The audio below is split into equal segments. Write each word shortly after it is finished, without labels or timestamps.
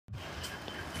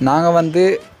நாங்கள் வந்து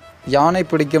யானை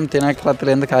பிடிக்கும்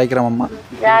திணைக்களத்துலேருந்து காய்க்கிறோம் அம்மா.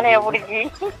 யானையை பிடிச்சி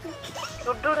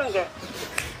சுட்டுடுங்க.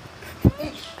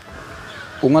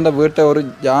 உங்களோட வீட்டை ஒரு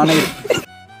யானை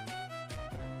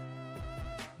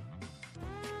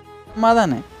அம்மா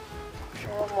தானே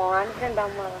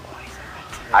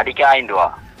அடிக்க ஆயிடுவா.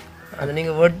 அது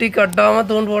நீங்கள் வெட்டி கட்டாமல்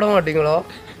தூண்டு போட மாட்டீங்களோ?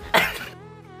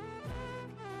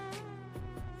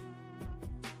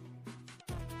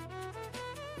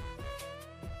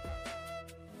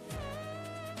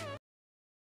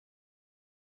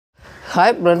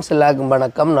 ஹாய் ஃப்ரெண்ட்ஸ், எல்லாருக்கும்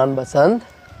வணக்கம். நான் வசந்த்.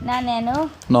 நான் நேனு.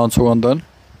 நான் சுகந்தன்.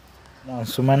 நான்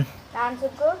சுமன். நான்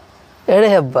சுக்கு.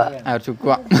 எடையப்பா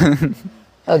சுக்குவா.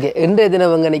 ஓகே, இன்றைய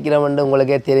தினம் எங்கே நிற்கிறோம்னு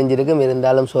உங்களுக்கே தெரிஞ்சிருக்கும்.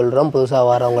 இருந்தாலும் சொல்கிறோம், புதுசாக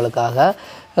வரவங்களுக்காக.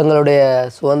 எங்களுடைய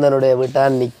சுகந்தனுடைய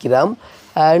வீட்டால் நிற்கிறோம்.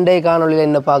 இன்றைய காணொலியில்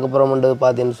என்ன பார்க்க போகிறோம்ன்றது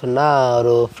பார்த்தீங்கன்னு சொன்னால்,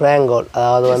 ஒரு ஃப்ராங்க் கால்.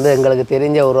 அதாவது வந்து எங்களுக்கு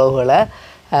தெரிஞ்ச உறவுகளை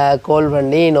கால்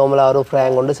பண்ணி நார்மலாக ஒரு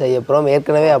ஃப்ராங்க் கொண்டு செய்ய போகிறோம்.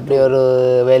 ஏற்கனவே அப்படி ஒரு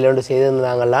வேலை ஒன்று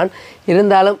செய்திருந்தாங்களான்.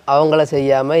 இருந்தாலும் அவங்கள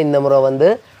செய்யாமல் இந்த முறை வந்து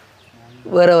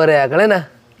வேறு வேறு ஆக்கலைண்ணா.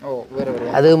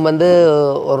 அதுவும் வந்து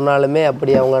ஒரு நாளுமே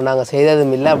அப்படி அவங்க நாங்கள்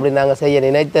செய்ததும் இல்லை, அப்படி நாங்கள் செய்ய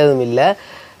நினைத்ததும் இல்லை.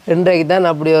 இன்றைக்கு தான்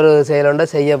அப்படி ஒரு செயலொண்டை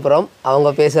செய்ய போகிறோம். அவங்க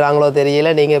பேசுகிறாங்களோ தெரியல,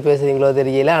 நீங்கள் பேசுகிறீங்களோ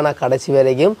தெரியல. ஆனால் கடைசி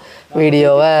வரைக்கும்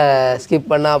வீடியோவை ஸ்கிப்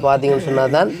பண்ணால் பார்த்தீங்கன்னு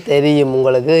சொன்னால் தான் தெரியும்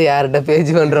உங்களுக்கு யார்கிட்ட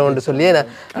பேச்சு பண்ணுறோம்னு சொல்லி.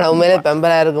 ஆனால் உண்மையிலே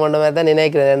பெம்பலாக இருக்க மாட்ட மாதிரி தான்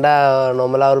நினைக்கிறேன். ரெண்டா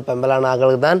நார்மலாக ஒரு பெம்பலான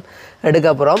ஆக்களுக்கு தான் எடுக்க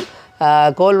போகிறோம்.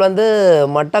 கோல் வந்து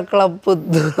மட்டக்களப்பு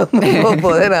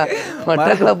போகுது. நான்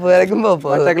மட்டக்களப்பு வரைக்கும்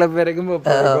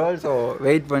போகிறோம். ஸோ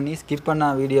வெயிட் பண்ணி ஸ்கிப் பண்ண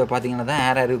வீடியோ பார்த்தீங்கன்னா தான்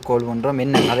யாருக்கு கால் பண்ணுறோம்,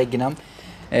 என்ன கதைக்கினோம்,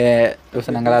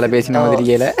 நாங்களால் பேசின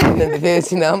மாதிரியில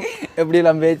பேசினோம்,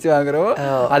 எப்படியெல்லாம் பேச்சு வாங்குறோம்,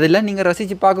 அதெல்லாம் நீங்கள்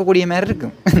ரசித்து பார்க்கக்கூடிய மாதிரி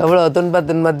இருக்கும். எவ்வளோ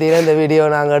துன்பத்தின் மத்தியில் இந்த வீடியோ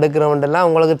நாங்கள் எடுக்கிறோம்ன்றலாம்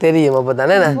உங்களுக்கு தெரியும். அப்போ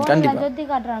தானே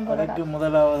கண்டிப்பாக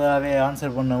முதலாவதாகவே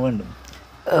ஆன்சர் பண்ண வேண்டும்.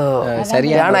 சரி.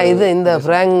 ஆனால் இந்த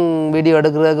ஃப்ராங்க் வீடியோ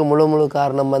எடுக்கிறதுக்கு முழு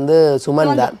காரணம் வந்து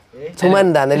சுமன் தான்.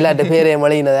 எல்லாட்ட பேரைய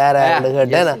மொழியினது யாரான்னு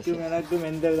கேட்டேன். எனக்கும்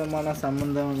எந்த விதமான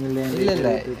சம்பந்தம்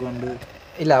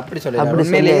இல்லை அப்படி சொல்லி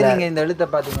உண்மையிலேயே நீங்கள் இந்த எழுத்தை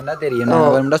பார்த்தீங்கன்னா தெரியும்.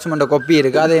 சுமண்ட கொப்பி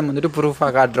இருக்குது, அதையும் வந்துட்டு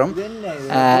ப்ரூஃபாக காட்டுறோம்.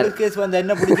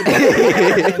 என்ன பிடிக்கும்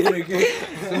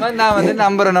சுமன் நான் வந்து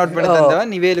நம்பரை நோட் பண்ணி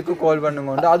தந்தவன், நிவேலுக்கு கால்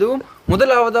பண்ணுங்கொண்டு, அதுவும்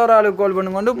முதலாவது ஒரு ஆளுக்கு கால்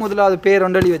பண்ணுங்கொண்டு முதலாவது பேர்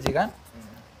ஒன்றி வச்சுக்கேன்.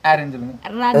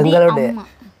 எங்களுடைய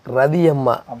ரதி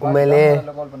அம்மா உண்மையிலே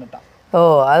கால் பண்ணிட்டான்.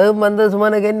 அது வந்து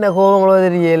சுமனுக்கு என்ன கோபங்களோ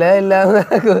தெரியல.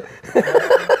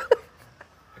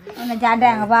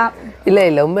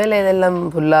 இல்லை உண்மையில இதெல்லாம்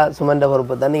ஃபுல்லாக சுமன்ற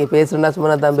பொறுப்பு தான். நீங்கள் பேசுனா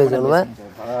சுமனை தான் பேசணுமா?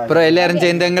 அப்புறம் எல்லாரும்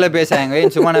சேர்ந்து எங்களை பேசாங்க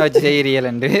சுமனை வச்சு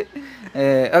செய்கிறீங்களு.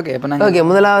 ஓகே, இப்போ நாங்கள் ஓகே,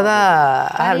 முதலாவதா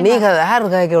நீங்கள்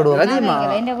யார் காய்க்க விடுவோம்?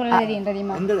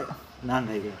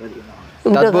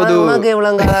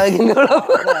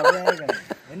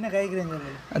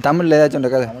 தமிழ்ல ஏதாச்சும்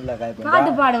கதை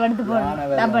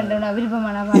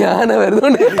யானை வருது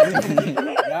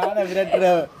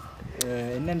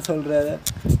என்னன்னு சொல்ற,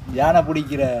 யானை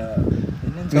பிடிக்கிற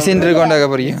மிஷின் கொண்டாக்க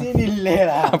புரியும்.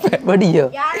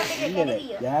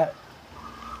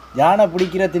 யானை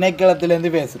பிடிக்கிற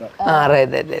திணைக்களத்திலேருந்து பேசுகிறோம்.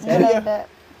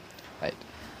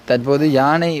 தற்போது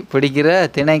யானை பிடிக்கிற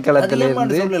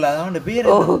திணைக்களத்திலிருந்து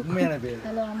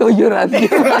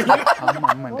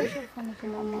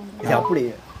அப்படி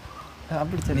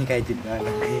அப்படி சொல்லி காய்ச்சிட்டா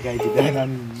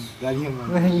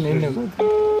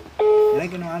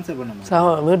எனக்கு என்ன ஆன்சர் பண்ணுங்க.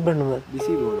 வெயிட் பண்ணுங்க,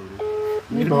 பிஸி போடுது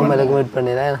வெயிட்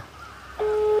பண்ணிடுறேன்.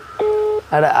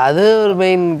 அட அது ஒரு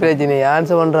மெயின் பிரச்சனை,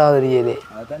 ஆன்சர் பண்ணுறாவது தெரியலே.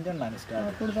 அதான் சொன்னேன்.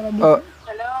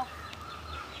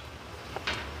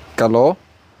 Hello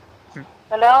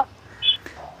hello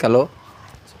hello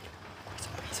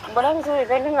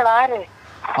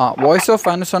voice of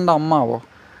Anushan அம்மாவோ?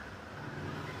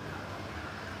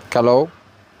 ஹலோ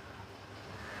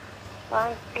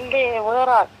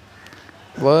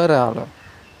வேற ஆளோ?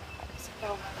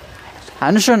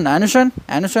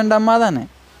 அனுஷன் அம்மா தானே?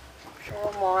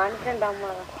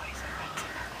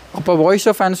 அப்போ வாய்ஸ்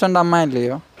ஆஃப் அனுஷன் அம்மா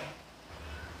இல்லையோ?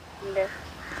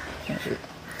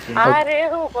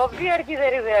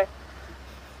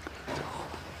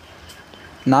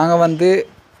 நாங்கள் வந்து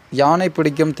யானை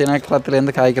பிடிக்கும்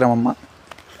திணைக்களத்திலேருந்து காய்க்கிறோம் அம்மா.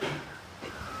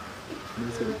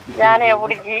 யானையை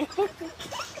பிடிச்சி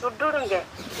சுட்டுடுங்க.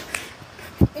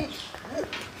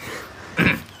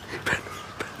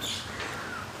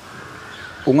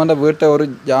 உங்களோட வீட்டை ஒரு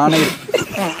யானை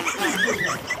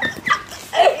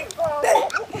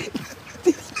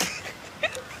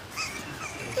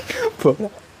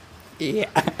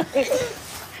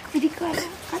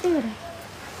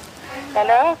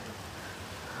ஹலோ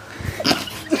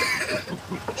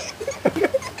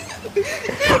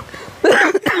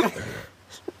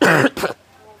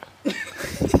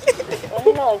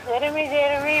என்ன சிறுமி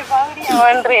சிறுமி பகுதியா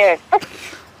பண்றேன்.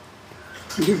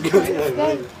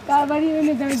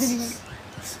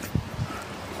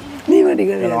 நீ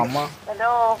வடிக்க அம்மா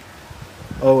ஹலோ,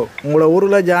 ஓ உங்களோட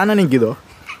ஊரில் ஜானை நிற்குதோ?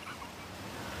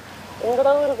 எங்கட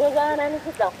ஊருக்கு தான்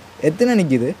நினைச்சுட்டோம். எத்தனை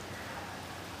நிற்குது?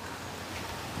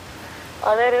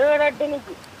 அது 7-8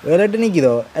 நிக்கு. 7-8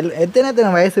 நிற்குதோ? எத்தனை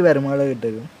வயசு வேறு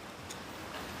மேலகிட்டது?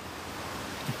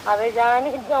 அதை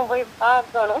ஜானிக்கிட்டோம் போய்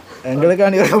பார்க்கணும்.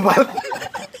 எங்களுக்காண்டி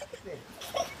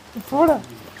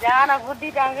ஜானை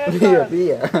கூட்டிட்டாங்க.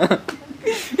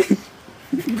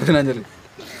 சொல்லு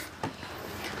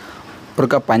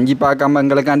ஒருக்கா பஞ்சு பார்க்காம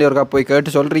எங்களுக்காண்டி ஒருக்கா போய் கேட்டு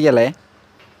சொல்றீங்களே.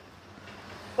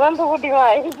 வந்து கூட்டி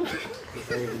வாய்.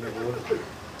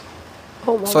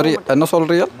 சாரி, என்ன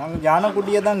சொல்றீங்க? நாங்கள் ஜானை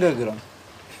குட்டியை தான் கேட்குறோம்.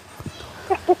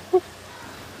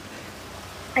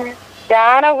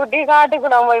 ஜானை குட்டி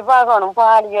காட்டுக்குள்ள போய் பார்க்கணும்.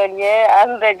 பாடி வழியே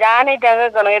அந்த ஜானிட்ட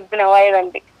கேட்கணும் எத்தனை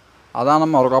வயதுண்டு. அதான்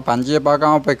நம்ம ஒருக்கா பஞ்சையை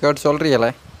பார்க்காம போய் கேட்டு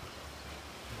சொல்றீங்களே.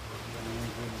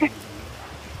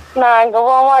 நான் அங்க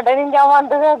போக மாட்டேன். நீங்க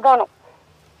வந்து கேட்கணும்.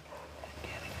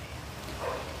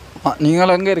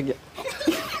 நீங்களும் எங்கே இருக்கீங்க?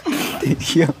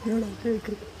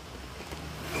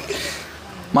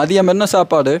 மதியம் என்ன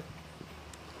சாப்பாடு?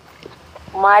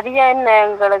 மதியம் என்ன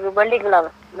எங்களுக்கு வெள்ளிக்கிழமை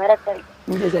மிரக்கறி.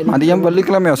 மதியம்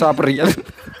வெள்ளிக்கிழமையோ சாப்பிட்றீங்க?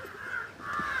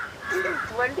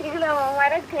 வெள்ளிக்கிழமை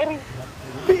மிரக்கறி.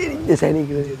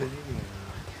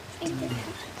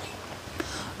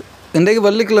 இன்றைக்கு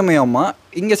வெள்ளிக்கிழமையோம்மா,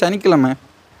 இங்கே சனிக்கிழமை.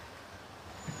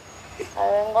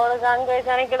 அது உங்களுக்கு அங்கே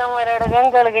சனிக்கிழமை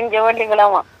எங்களுக்கு இங்கே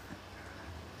வெள்ளிக்கிழமை.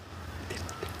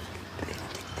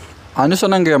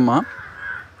 அனுசனங்க அம்மா.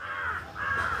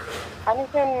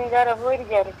 அனுசன் வேற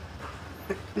போயிருக்காரு.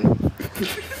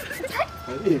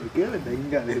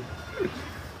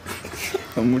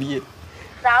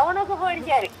 டவுனுக்கு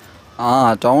போயிருக்காரு.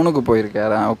 டவுனுக்கு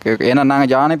போயிருக்காரா? Okay okay. ஏன்னா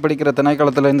நாங்கள் ஜானை படிக்கிற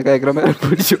திணைக்களத்துலேருந்து கேட்குற மாதிரி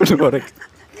பிடிச்சி விட்டு போகிறேன்.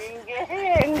 நீங்க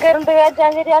எங்க இருந்து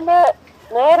கேட்டாங்க சரி, அந்த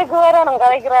நேருக்கு வரணும்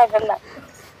கதைக்கிறாங்கல்ல.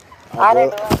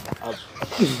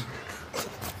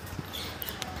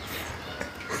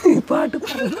 பாட்டு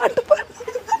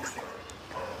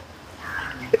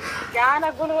ஜான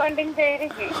குழு வண்டின்னு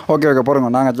செய்யிருக்கு. ஓகே ஓகே போகிறோங்க.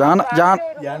 நாங்கள் ஜானை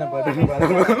பாட்டு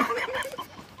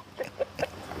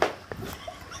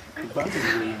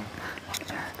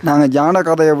நாங்கள் ஜானை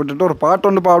கதையை விட்டுட்டு ஒரு பாட்டு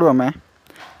ஒன்று பாடுவோமே.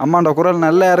 அம்மாண்ட குரல்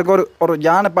நல்லா இருக்கு. ஒரு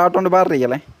ஜானை பாட்டு ஒன்று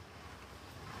பாடுறீங்களே.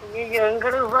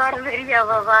 எங்களுக்கு பாட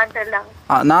தெரியாம பாட்டெல்லாம்.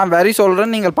 நான் வரி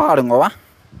சொல்கிறேன், நீங்கள் பாடுங்கவா.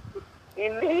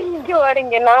 இங்க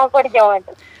பாடுங்க, நான் படிக்க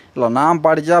மாட்டேன். இல்லை, நான்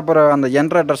படித்தா அப்புறம் அந்த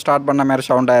ஜென்ரேட்டர் ஸ்டார்ட் பண்ண மாதிரி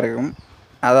சவுண்டாக இருக்கும்.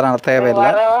 அதனால் தேவையில்லை.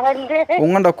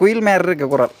 உங்கள்கிட்ட குயில் மாரி இருக்கு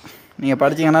குரல். நீங்கள்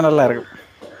படிச்சிங்கன்னா நல்லா இருக்கும்.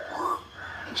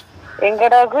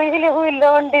 எங்கடா குயில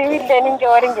உண்டு இல்லை, நீங்க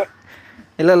வரீங்க.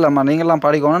 இல்லை இல்லைம்மா, நீங்களாம்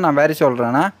படிக்கணும். நான் வரி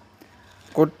சொல்கிறேன்னா,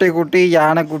 குட்டி குட்டி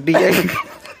யானை குட்டி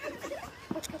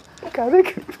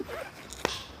கதைக்கு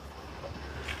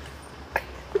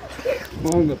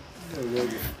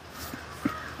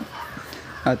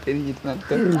தெரிஞ்சிட்டு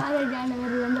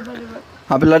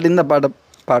அப்படி இல்லாட்டி இந்த பாட்டை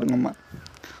பாடுங்கம்மா.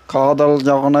 காதல்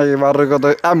ஜானை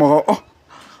வருகிறது. ஆமோ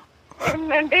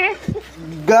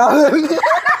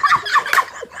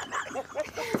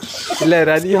இல்லை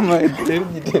ரதியம்மா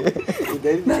தெரிஞ்சிட்டு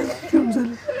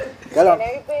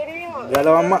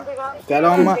கிளவம்மா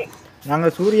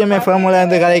நாங்கள் சூரியமே ஃபேமில்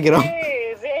இருந்து கதைக்கிறோம்.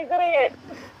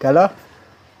 ஹலோ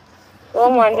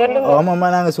ஆமாம்மா,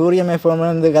 நாங்கள் சூரியமே ஃபேமில்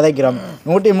இருந்து கதைக்கிறோம்.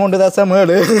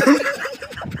 103.7.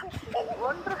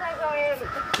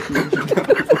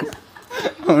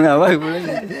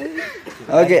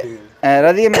 ஓகே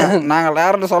ரதியம்மா, நாங்கள்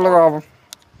யார்கிட்ட சொல்ல பார்ப்போம்.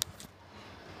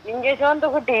 நீங்க சொந்த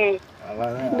குட்டி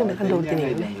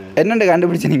என்னண்டு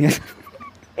கண்டுபிடிச்ச நீங்கள்?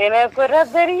 எனக்கு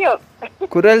குரல் தெரியும்.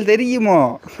 குரல் தெரியுமோ?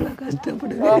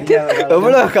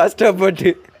 எவ்வளோ கஷ்டப்பட்டு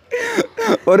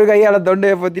ஒரு கையால்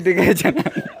தொண்டையை பொத்திட்டு கேச்சேன்.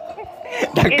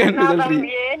 டக்குன்னு சொல்றீங்க.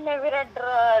 என்ன விரட்டுற?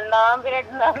 நான்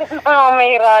விரட்டினாலும்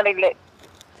அமைகிறாள் இல்லை.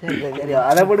 சரி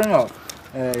அதை விடுங்க.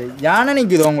 யானை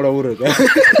நிற்குது உங்களோட ஊருக்கு.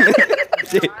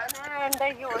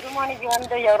 ஒரு மணிக்கு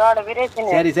வந்து எவரோட பிரச்சனை.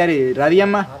 சரி சரி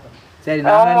ரதியம்மா, சரி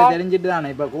நாங்கள் தெரிஞ்சுட்டு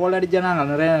தானே இப்போ கோல் அடித்தா நாங்கள்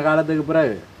நிறைய காலத்துக்கு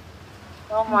பிறகு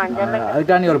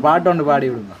அதுக்காண்டி ஒரு பாட்டு ஒன்று பாடி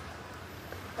விடுங்க.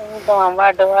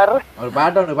 பாட்டு வரும். ஒரு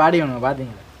பாட்டு ஒன்று பாடி விடுங்க.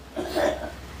 பார்த்தீங்களா,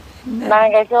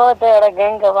 நாங்கள் சோத்தை இடக்கு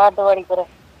எங்க பாட்டு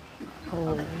படிக்கிறோம்.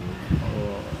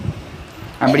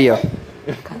 அப்படியோ?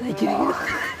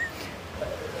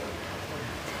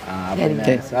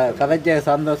 கதைச்ச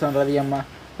சந்தோஷம் ரதியம்மா.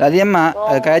 ரதியம்மா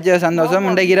கதைச்ச சந்தோஷம்.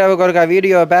 இன்றைக்கு இரவுக்கு ஒருக்கா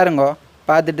வீடியோ பாருங்கோ,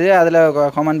 பார்த்துட்டு அதில்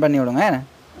கமெண்ட் பண்ணி விடுங்க.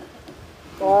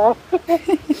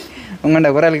 உங்கள்கிட்ட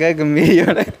குரல் கேட்கும்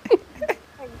வீடியோவில்.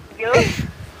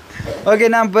 ஓகே,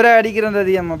 நான் புற அடிக்கிறேன்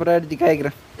ரதியம்மா, புற அடித்து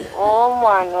கேட்குறேன்.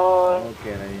 ஓமானோ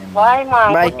ஓகே பாய்மா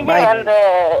Bye, bye. அந்த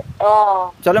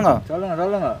சொல்லுங்க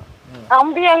சொல்லுங்க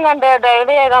தம்பி எங்கண்ட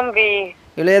இளைய தம்பி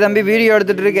இளைய தம்பி வீடியோ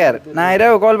எடுத்துட்டு இருக்கார் நான்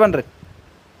இரவு கால் பண்றேன்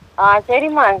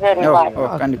சரிம்மா சரி ஓ பாய் ஓ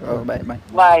கண்டிப்பா பாய் பாய்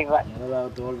பாய் பாய்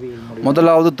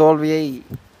முதலாவது தோல்வியை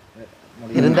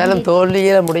இருந்தாலும்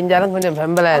தோல்வியில முடிஞ்சாலும் கொஞ்சம்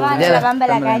பெம்பலா இருந்துச்சு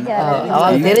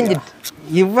அவன் தெரிஞ்சிட்டு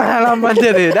இவ்வளவு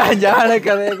பண்றது நான் ஜான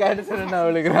கதையை கேட்டு சொன்னேன்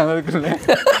அவளுக்கு அவளுக்குள்ள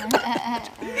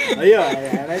ஐயோ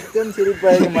எனக்கும்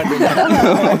சிரிப்பாக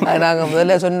மாட்டேங்குது நாங்க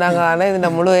முதல்ல சொன்னாங்க ஆனா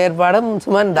இந்த முழு ஏற்பாடும்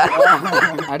சுமன் தான்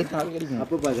அடுத்த நாள் கிடைக்கும்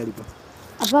அப்பப்பா கடிப்போம்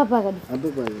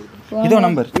இதோ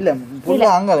நம்பர் இல்ல புள்ள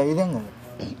அங்க இதுங்க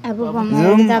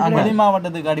வெளி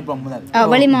மாவட்டத்துக்கு அடிப்போம் முதல்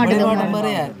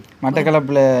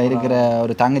மட்டக்களப்புல இருக்கிற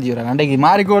ஒரு தங்கச்சி ஒரு அன்றைக்கு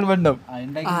மாறி கோல் பண்ணோம்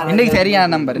இன்றைக்கு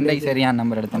சரியான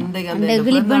நம்பர் எடுத்தோம்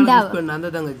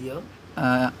அந்த தங்கச்சியோ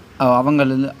அவங்க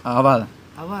அவாதான்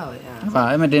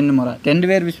அதே மாதிரி 10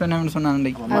 பேர் விஷ் பண்ணாங்கன்னு சொன்னாங்க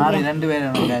அன்றைக்கு மாறி 2 பேர்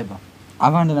எனக்கு கேட்போம்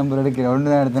அவாண்ட நம்பர் எடுக்கிறேன்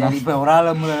ஒன்று தான் எடுத்தேன் இப்போ ஒரு ஆள்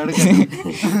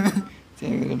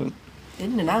சரி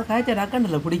என்ன நான் காய்ச்சல்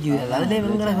அக்கண்டல பிடிக்குது அதுல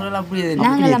இவங்களை சொல்லலாம் அப்படியே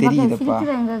தெரியுதப்பா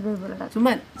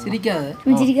சும்மா சிரிக்காத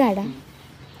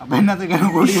அப்போ என்னத்துக்கு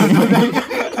கூடி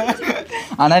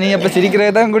ஆனா நீ அப்ப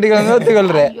சிரிக்கிறத தான் கூட்டிட்டு வந்து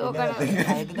ஒத்துக்கொள்ற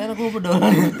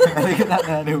அதுக்கு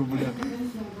தானே கூப்பிட்டு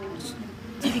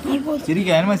சிரிக்க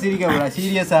என்னமா சிரிக்க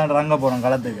சீரியஸாக ரங்க போகிறோம்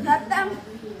களத்துக்கு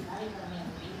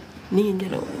நீ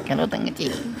கிளோ தங்கச்சி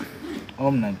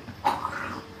ஓம் நன்றி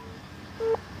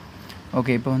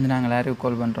ஓகே இப்போ வந்து நாங்கள் யாருக்கு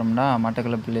கால் பண்ணுறோம்னா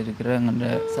மட்டக்களப்பில் இருக்கிற எங்கள்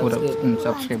ஒரு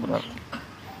சப்ஸ்கிரைபர்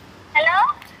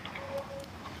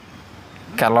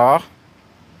ஹலோ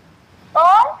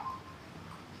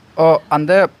ஓ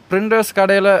அந்த பிரிண்டர்ஸ்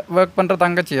கடையில் ஒர்க் பண்ணுற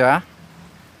தங்கச்சியா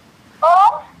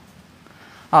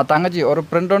தங்கச்சி ஒரு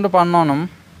பிரிண்ட் ஒன்று பண்ணணும்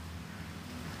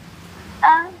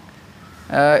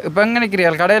இப்போ எங்கே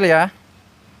நிற்கிறீர்கள் கடையிலையா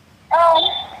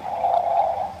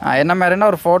என்ன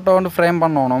மாதிரினா ஒரு ஃபோட்டோ ஒன்று ஃப்ரேம்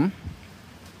பண்ணணும்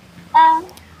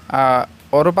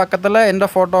ஒரு பக்கத்தில் எந்த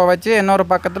ஃபோட்டோ வச்சு இன்னொரு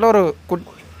பக்கத்தில் ஒரு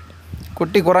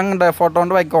குட்டி குரங்குன்ற ஃபோட்டோ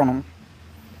ஒன்று வைக்கணும்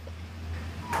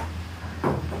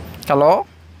ஹலோ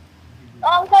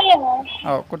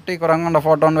குட்டி குரங்குன்ற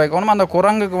ஃபோட்டோ ஒன்று வைக்கணும் அந்த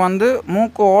குரங்குக்கு வந்து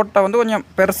மூக்கு ஓட்டை வந்து கொஞ்சம்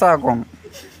பெருசாகணும்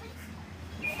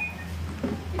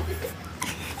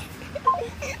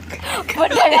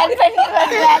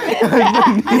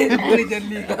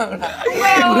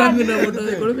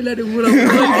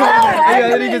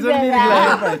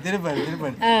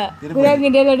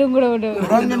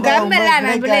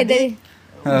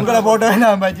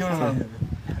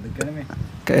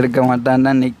இருக்க மாட்டான்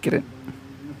தான் நிக்கிறேன்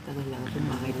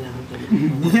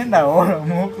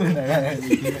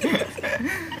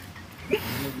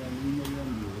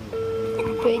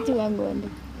பேச்சு வாங்க வந்து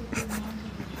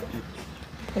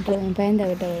பயந்தா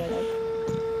விட்ட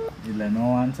இல்லை நோ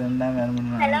ஆன்சர் தான் வேறு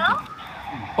பண்ணுவாங்க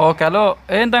ஓகே ஹலோ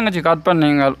ஏன் தங்கச்சி கட்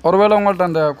பண்ணீங்க ஒருவேளை உங்கள்கிட்ட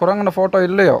அந்த குரங்குன ஃபோட்டோ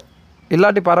இல்லையோ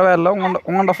இல்லாட்டி பரவாயில்ல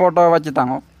உங்கள்கிட்ட ஃபோட்டோ வச்சு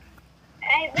தாங்க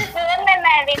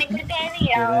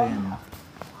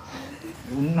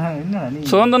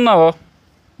சுதந்திரனாவோ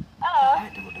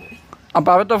அப்போ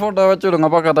அவர்கிட்ட ஃபோட்டோ வச்சு விடுங்க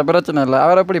பக்கத்தை பிரச்சனை இல்லை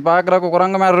அவர் எப்படி பார்க்குறக்கு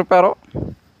குரங்கு மாதிரி இருப்பாரோ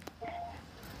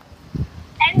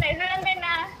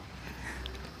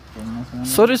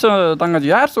சரி தங்கச்சி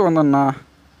யார் சுகந்தண்ணா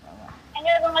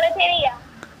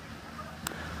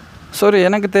சாரி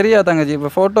எனக்கு தெரியாது தங்கச்சி இப்போ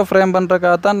ஃபோட்டோ ஃப்ரேம்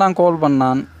பண்ணுறக்காக தான் நான் கால்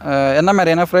பண்ணான் என்ன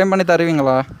மாதிரி என்ன ஃப்ரேம் பண்ணி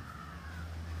தருவீங்களா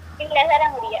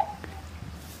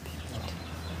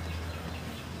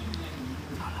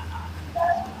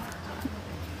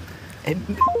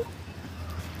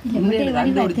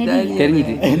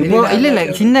தெரிஞ்சுது இல்லை இல்லை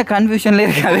சின்ன கன்ஃபியூஷன்ல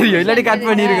இருக்கு தெரியும் இல்லாட்டி கட்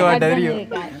பண்ணியிருக்க மாட்டேன் தெரியும்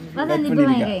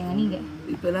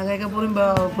இப்போ நான் கேட்க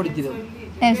போகிறோம் பிடிச்சிடும்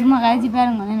சும்மா காய்ச்சி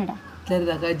பாருங்க என்னடா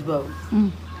சரிதான் காய்ச்சி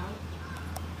பாவம்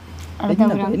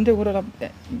இந்த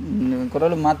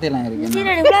குரல் மாற்றலாம் இருக்கு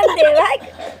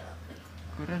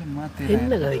குரல் மாற்ற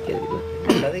என்ன கதைக்கிறது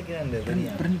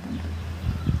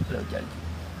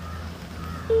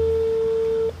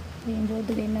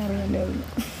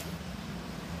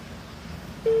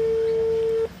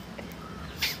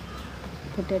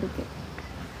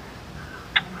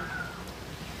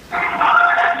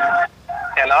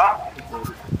ஹலோ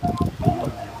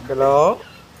ஹலோ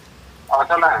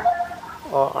சொல்லுங்க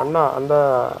அண்ணா அந்த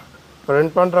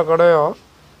பிரிண்ட் பண்ணுற கடையோ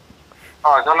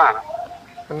சொல்லுங்க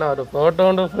அண்ணா ஒரு ஃபோட்டோ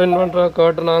ஒன்று பிரிண்ட் பண்ணுற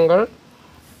கேட்டு நாங்கள்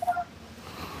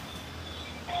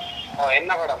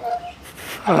என்ன படம்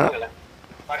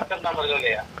வாட்ஸ்அப் நம்பர்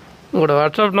சொல்லியா உங்களோட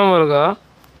வாட்ஸ்அப் நம்பர் இருக்கா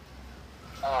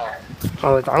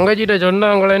அவங்க தங்கச்சிட்ட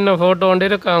சொன்னாங்களே என்ன ஃபோட்டோ ஒன்று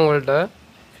இருக்கா உங்கள்கிட்ட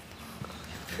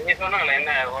நீங்க சொன்னாங்களே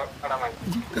என்ன படம்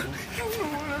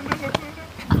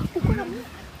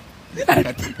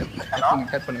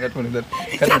கட் பண்ணு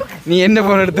நீ என்ன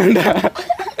போன் எடுத்துண்டா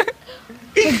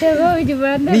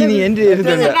நீ என்று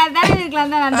எடுத்துண்டா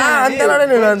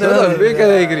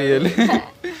பேக்கதை வைக்கிறீர்கள்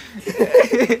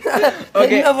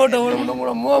ஓகே போட்டோ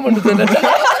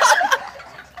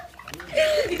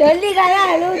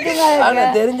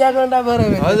தெரிஞ்சாக்கா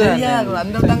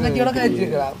அந்த தங்கச்சியோட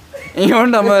கழிச்சிருக்கலாம்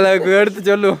இவன் நம்ம எடுத்து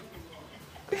சொல்லு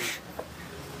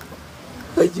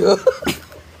ஐயோ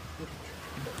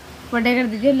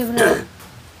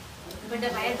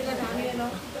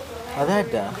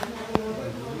அதான்டா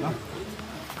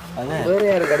வேற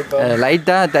யாரு கடிப்பா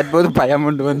லைட்டா தற்போது பயம்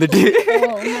கொண்டு வந்துட்டு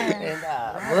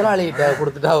முதலாளிகிட்ட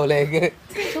கொடுத்துட்டா உலகு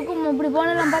சுக்கும் இப்படி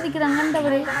போனெல்லாம்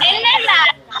பாதிக்கிறாங்கன்றவரு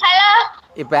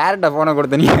இப்ப யார்கிட்ட போனை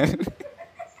கொடுத்த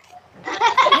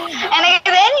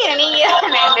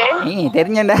நீ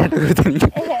தெரிஞ்சண்டா கொடுத்த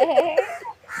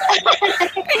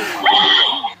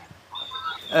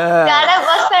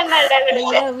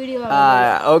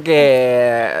ஓகே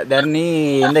தர்ணி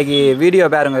இன்னைக்கு வீடியோ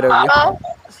பாருங்க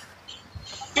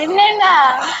என்னென்னா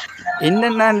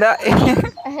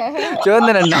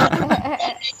சோந்தனண்ணா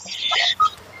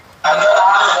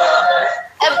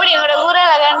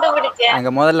அங்க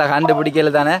முதல்ல கண்டுபிடிக்கல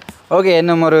தானே ஓகே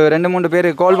இன்னும் ஒரு 2-3 பேர்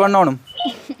கால் பண்ணணும்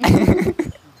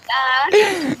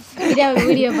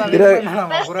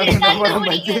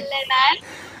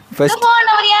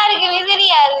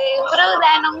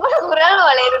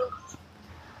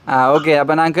ஓகே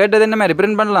அப்ப நான் கேட்டது என்ன மாதிரி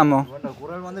பிரிண்ட் பண்ணலாமோ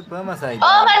குரல் வந்து ஃபேமஸ் ஆயிடுச்சு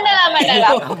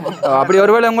அப்படி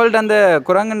ஒருவேளை உங்கள்ட்ட அந்த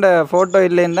குரங்குண்ட போட்டோ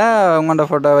இல்லைன்னா உங்களோட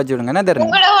போட்டோ வச்சு விடுங்க என்ன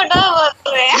தெரியும்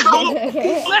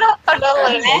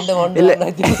இல்ல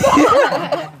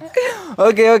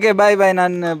ஓகே ஓகே பாய் பாய்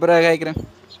நான் பிறகு கேட்கிறேன்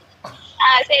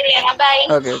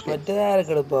ஓகே மற்றதாக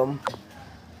இருக்கடுப்போம்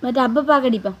மற்ற அப்பப்பா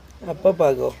கடிப்பா அப்பப்பா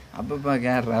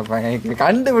கேட்றப்பா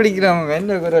கண்டுபிடிக்கிறவங்க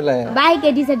என்ன குரல பாய்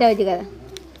கட்டி சட்டை வச்சுக்காத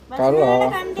ஹலோ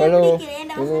ஹலோ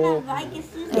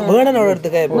வேணனோட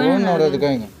எடுத்துக்க ஃபோனோட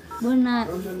இதுக்காங்க பொண்ணா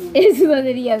ஏசுவா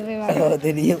தெரியாது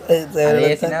தெரியும்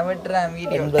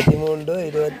 83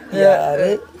 26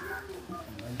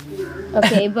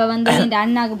 ஓகே இப்போ வந்து இந்த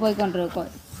அண்ணாக்கு போய் கொண்டிருக்கோம்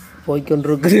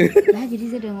போய்கொண்டிருக்கு பாய் கட்டி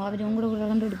சட்டை அவர் உங்களோட கூட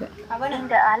கண்டுபிடிப்பேன்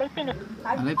அழைப்பில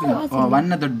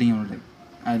வண்ண தொட்டிங்க உங்களுக்கு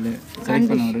அதில் செலக்ட்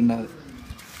பண்ணுவோம் ரெண்டாவது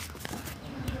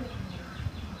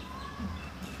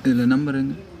இதில் நம்பர்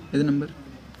எங்க எது நம்பர்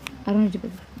 610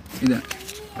 இதான்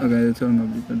ஓகே அது சொல்லுங்க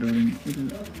அப்படி பண்ணுறீங்க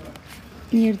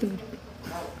நீ எடுத்துக்கோ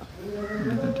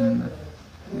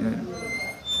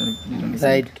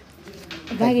ரைட்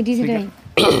பாய் கட்டி சட்டை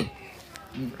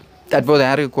தற்போது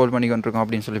யாருக்கு கால் பண்ணி கொண்டிருக்கோம்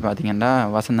அப்படின்னு சொல்லி பார்த்தீங்கன்னா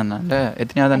வசந்த் அண்ணாண்ட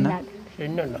எத்தனையாவது அண்ணா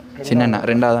சின்ன அண்ணா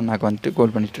 2வது அண்ணாக்கு வந்துட்டு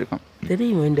கால் பண்ணிட்டு இருக்கோம்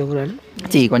தெரியுமா இந்த குரல்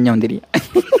கொஞ்சம் தெரியும்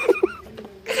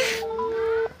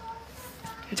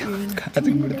காசு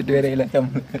கொடுத்துட்டு வேற இல்லை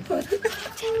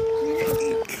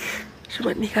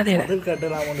சும்மா நீ கதை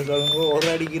கட்டலாம் ஒன்று சொல்லுங்க ஒரு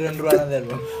அடிக்கு 2 ரூபா தான்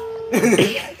தருவோம்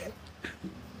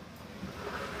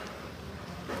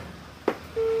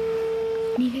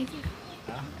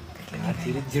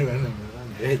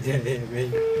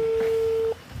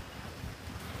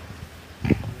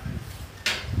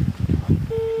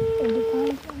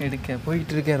எடுக்க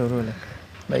போயிட்டு இருக்கார் ஒரு வேலை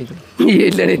பைக்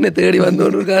இல்லை என்ன தேடி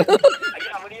வந்தோன்னு இருக்காரு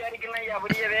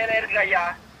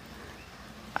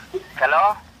ஹலோ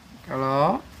ஹலோ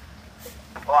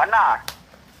ஓ அண்ணா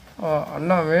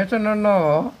அண்ணா வேசன்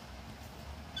அண்ணாவோ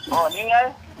ஓ நீங்கள்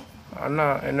அண்ணா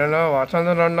என்னண்ணா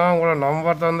வசந்தன் அண்ணா உங்களோட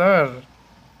நம்பர் தந்தார்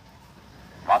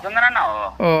வசந்தன் அண்ணா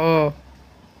ஓ ஓ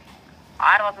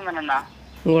ஆறு வசந்தன் அண்ணா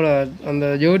உங்களோட அந்த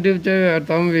யூடியூப்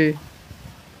தம்பி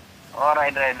ஓ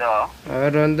ரைட் ரைட்டோ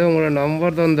அவர் வந்து உங்களோட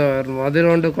நம்பர் தந்தார் மதுரை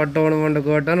வந்து கட்டணுமென்று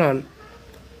கேட்டேன் நான்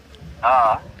ஆ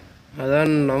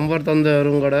அதான் நம்பர் தந்தார்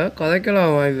உங்களோட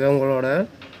கதைக்கலாமா இப்போ உங்களோட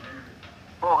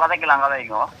ஓ கதைக்கலாம்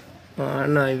கதைக்கும்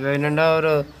அண்ணா இப்போ என்னென்னா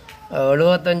ஒரு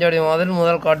 75 அடி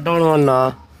முதல் கட்டணும் அண்ணா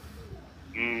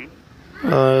ம்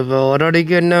இப்போ ஒரு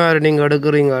அடிக்கு என்ன மாதிரி நீங்கள்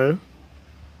எடுக்கிறீங்க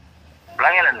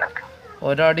பிள்ளைங்கள் இல்லை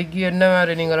ஒரு அடிக்கு என்ன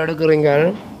மாதிரி நீங்கள் எடுக்கிறீங்க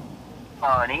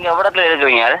நீங்கள் எவ்வளோத்துல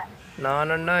இருக்கிறீங்க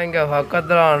நான் அண்ணா இங்கே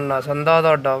பக்கத்தில் அண்ணா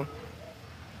சந்தாதோட்டம்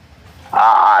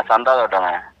சந்தா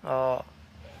தோட்டங்க ஓ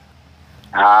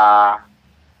ஆ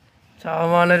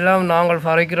சாமானெல்லாம் நாங்கள்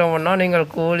பறிக்கிறோம்னா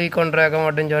நீங்கள் கூலி கொண்டாக்க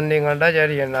மட்டும் சொன்னீங்கள்டா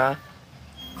சரி அண்ணா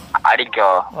அடிக்கோ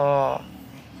ஓ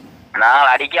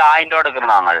நாங்கள் அடிக்க 1000 ரூபா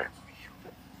எடுக்கிறோம் நாங்கள்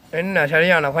என்ன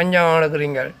சரியாண்ணா கொஞ்சம்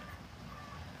எடுக்கிறீங்க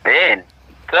ஏன்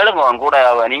கேளுங்க கூட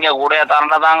நீங்கள் கூட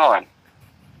தரண்டா தாங்க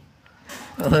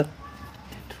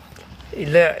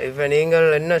இல்லை இப்போ நீங்கள்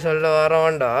என்ன சொல்ல வர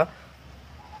வேண்டாம்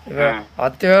இப்போ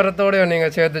அத்தியாரத்தோடய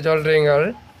நீங்கள் சேர்த்து சொல்கிறீங்க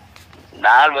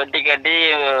நாங்கள் வெட்டி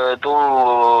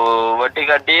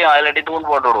கட்டி அதில் தூண்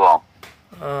போட்டு விடுவோம்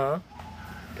ஆ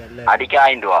அடிக்க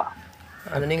 1000 ரூபா.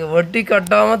 அது நீங்க வெட்டி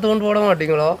கட்டாம தூண்டு போட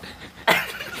மாட்டீங்களோ?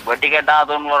 வெட்டி கட்டா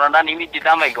தூண்டு போடா நிமித்தி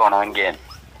தான் வைக்கணும் இங்கே.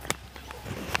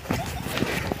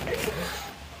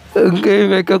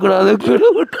 எங்கேயும் வைக்கக்கூடாது.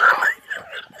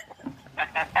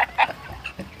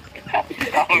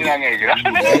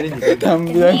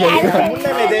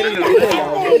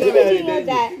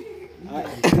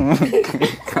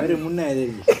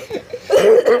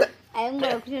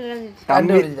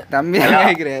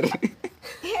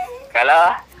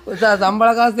 சம்பள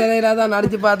காசு தெரியல தான்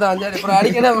அடிச்சு பார்த்தோம். சரி அப்புறம்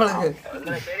அடிக்கணும் நம்மளுக்கு.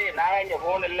 சரி நான் இங்க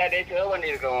போன் இல்லாட்டே சேவ்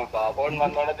பண்ணிருக்கோம்ப்பா. போன்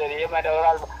வந்தோட தெரியும் மற்ற ஒரு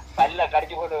ஆள் பல்ல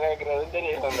கடிச்சு போட்டு கேட்கறது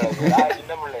தெரியும்.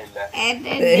 சின்ன பிள்ளை இல்ல.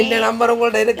 இந்த நம்பர்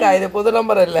உங்கள்ட்ட இருக்கா? இது புது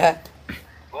நம்பர் இல்ல.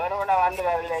 வேணும்னா வந்து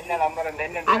வரல. என்ன நம்பர்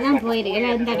என்ன அதான் போயிருக்கு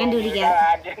இந்த கண்டுபிடிக்க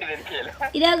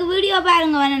இதுக்கு வீடியோ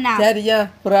பாருங்க வேணா. சரியா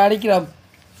அப்புறம் அடிக்கிறோம்.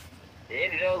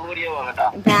 ஏன் இதோ வீடியோ வாங்கடா.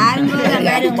 பாருங்க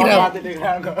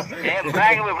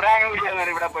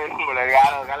விட போயிடும் போல.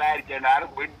 யாரும் கலாய்ச்சி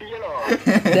யாரும் வெட்டியலோ.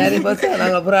 சரி பஸ்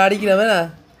நாங்க அப்புறம் அடிக்கிறோம்.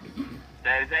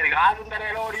 சரி சரி காசு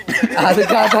தரையில ஓடிட்டு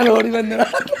அதுக்காக ஓடி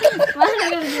வந்துடும்.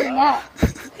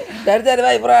 சரி சரி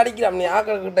வை அப்புறம் அடிக்கிறோம். நீ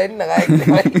ஆக்கிட்ட என்ன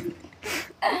காய்க்கிறேன்.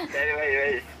 சரி வை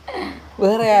வை.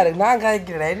 வேற யாரு நான்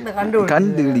காய்க்கிறேன். என்ன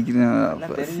கண்டுபிடிக்கிறேன்.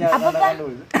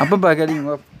 அப்பப்பா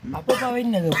கேளுங்க. அப்பப்பா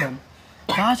என்ன கேட்பேன்.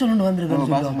 காசு ஒன்று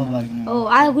வந்துருக்கேன். ஓ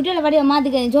அது குட்டியில படியை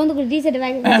மாத்திக்க. சோந்து குட்டி டிஷர்ட்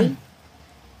வாங்கி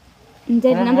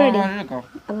சரி நம்பர் அடி.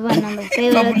 அப்பப்பா நம்பர்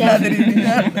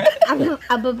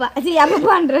அப்பப்பா சரி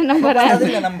அப்பப்பான்ற நம்பர்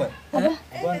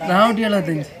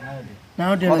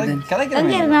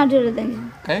 475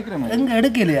 எங்க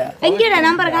எடுக்கலையா? எங்கடா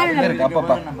நம்பர் காணல.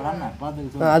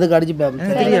 அதுக்கு அடிச்சு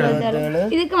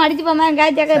இதுக்கும் அடிச்சு போமா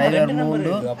காய்ச்சாக்க 7 7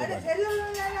 3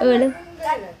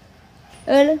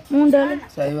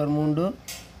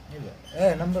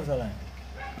 03 நம்பர் சொல்லுங்க.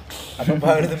 அப்பப்பா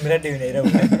எடுத்து மிரட்டி இரவு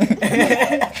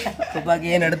பாக்கி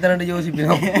ஏன் எடுத்த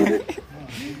யோசிப்போம்.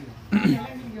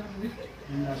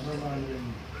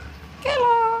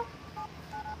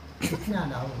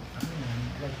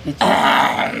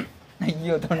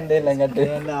 ஐயோ தொண்டை இல்லைங்கட்டு.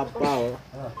 அப்பா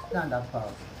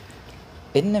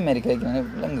என்ன மாதிரி கேட்குறாங்க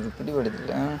பிள்ளைங்க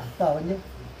பிடிபடுதில்ல.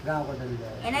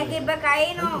 எனக்கு இப்ப கை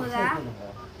நோவுதா?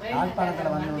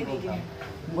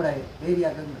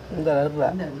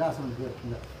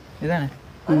 இதானே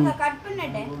கட்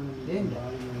பண்ணிட்டேன்.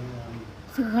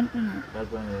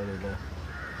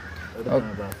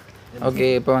 ஓகே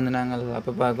இப்போ வந்து நாங்கள்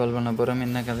அப்பப்பா கால் பண்ண போகிறோம்.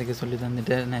 என்ன கதைக்கு சொல்லி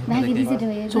தந்துட்டு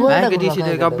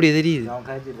டிஷர்ட் அப்படி தெரியுது.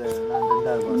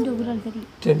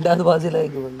 ரெண்டாவது பாசில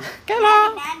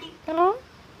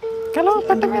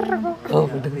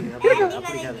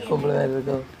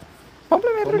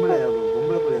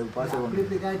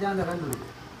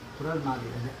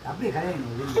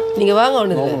நீங்க வாங்க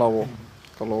ஒன்று.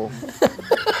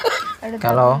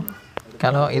 ஹலோ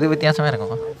ஹலோ இது வித்தியாசமாக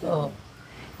இருக்கும்.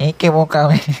 ஏகே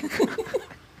போக்காவே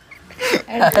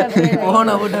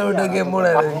போன விட்ட கேம் மூணு.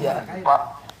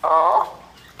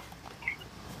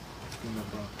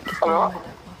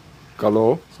 ஹலோ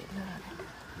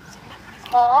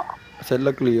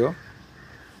செல்லக்குலியோ?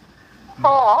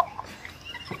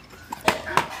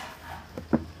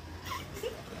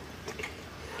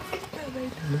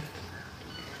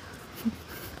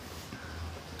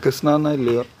 கிருஷ்ணானா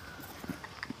இல்லையோ?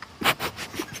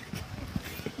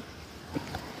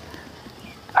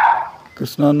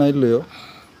 கிருஷ்ணானா இல்லையோ?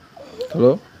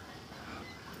 ஹலோ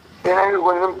எனக்கு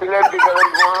கொஞ்சம் பிள்ளைக்கு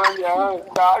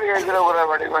தாடி வைக்கிற ஒரு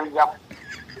படி கொஞ்சம்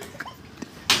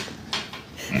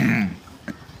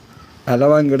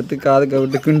அளவாங்க எடுத்து காது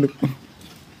கவிட்டு கிண்டு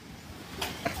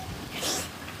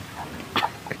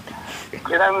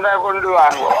கிடந்தா கொண்டு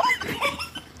வாங்குவோம்.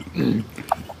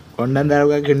 கொண்டாந்த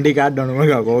அளவுக்கு கிண்டி காட்டணுமா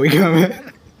கோவிக்காம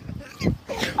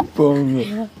போங்க.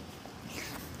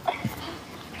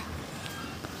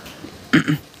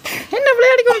 என்ன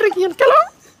விளையாடி கொண்டிருக்கீங்க?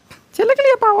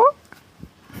 செல்லக்கிளியா பாவம்.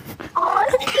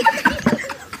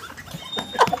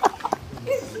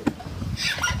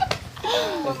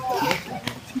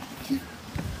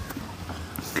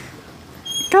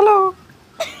 ஹலோ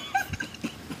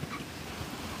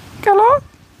ஹலோ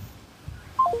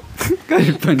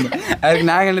கல்பனை அதுக்கு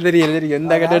நாங்கள் என்ன தெரியல. தெரியும்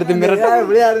எந்த கட்டை எடுத்து மிரட்டும்.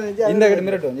 இந்த கட்டை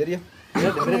மிரட்டும். சரியா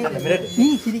நீ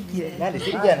சிரிக்கிற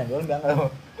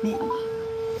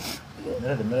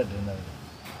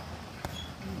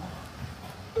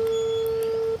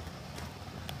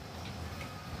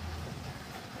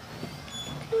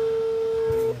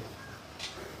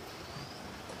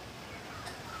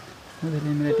முதல்ல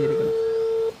மிரட்டி இருக்கலாம்.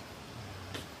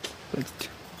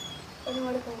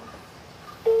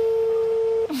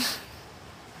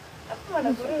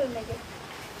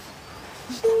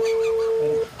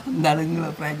 இந்த அழுங்களை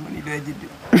ப்ராங்க் பண்ணிட்டு வச்சுட்டு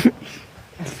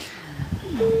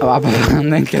அப்போ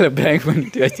அந்த ப்ராங்க்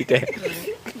பண்ணிட்டு வச்சுட்டேன்.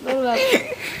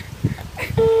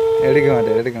 எடுக்க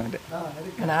மாட்டேன்.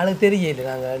 நாளுக்கு தெரியல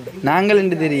நாங்கள்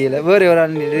என்று தெரியல, வேறு ஒரு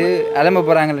ஆள் அலம்ப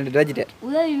போகிறாங்கன்னு வச்சுட்டேன்.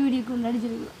 உதவி வீடியோக்கு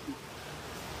நடிச்சிருக்கோம்.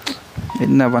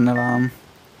 என்ன பண்ணலாம்?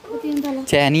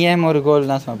 சரி, அநியாயம் ஒரு கோல்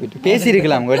தான் சாப்பிட்டு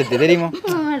பேசியிருக்கலாம் எடுத்து, தெரியுமா?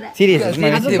 சீரியஸ்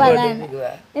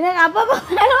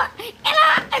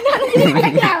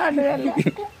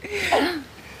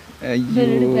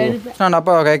நான்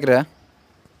அப்பாவை கேட்குறேன்.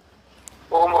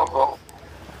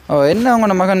 ஓ, என்ன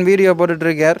உங்களோட மகன் வீடியோ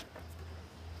போட்டுட்ருக்கார்?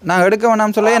 நாங்கள் எடுக்க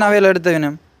வேணாம் சொல்ல நான் வேலை எடுத்த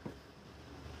வேணும்.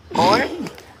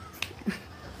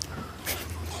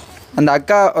 அந்த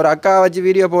அக்கா ஒரு அக்கா வச்சு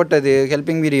வீடியோ போட்டது,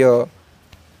 ஹெல்பிங் வீடியோ.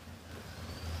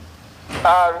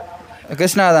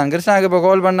 கிருஷ்ணா தான். கிருஷ்ணாவுக்கு இப்போ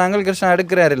கால் பண்ணாங்க, கிருஷ்ணா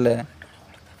எடுக்கிறாரு இல்லை.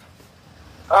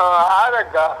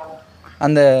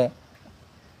 அந்த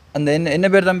அந்த என்ன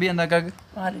பேர் தம்பி அந்த அக்காவுக்கு?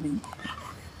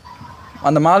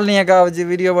 அந்த மாலினி அக்கா வச்சு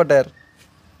வீடியோ போட்டார்.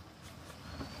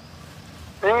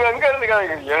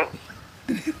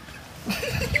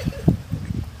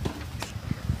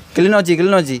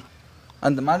 கிளிநொச்சி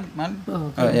அந்த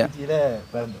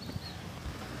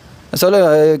சொல்லு.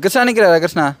 கிருஷ்ணா நிற்கிறாரா?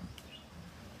 கிருஷ்ணா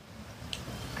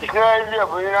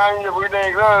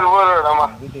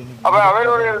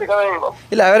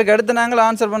இல்லை, அவருக்கு அடுத்து நாங்களும்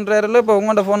ஆன்சர் பண்ணுறாருல்ல. இப்போ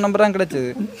உங்களோட ஃபோன் நம்பர் தான் கிடைச்சது.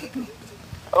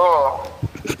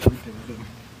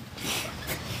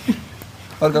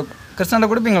 ஒரு கிருஷ்ணாண்ட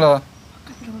கொடுப்பீங்களோ?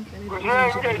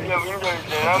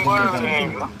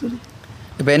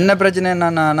 இப்போ என்ன பிரச்சனை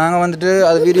என்னன்னா, நாங்கள் வந்துட்டு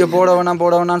அது வீடியோ போட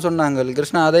வேணாம்னு சொன்னாங்க.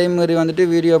 கிருஷ்ணா அதே மாதிரி வந்துட்டு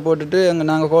வீடியோ போட்டுட்டு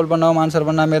நாங்கள் கால் பண்ணாமல் ஆன்சர்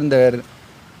பண்ணாமல் இருந்தவர்.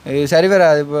 இது சரி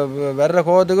வராது. இப்போ வர்ற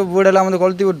கோவத்துக்கு வீடெல்லாம் வந்து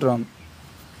கொளுத்தி விட்டுருவோம்.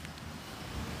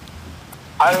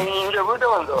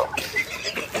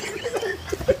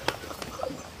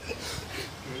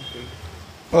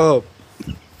 ஓ,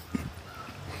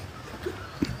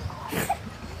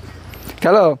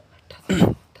 ஹலோ,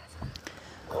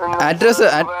 அட்ரஸ்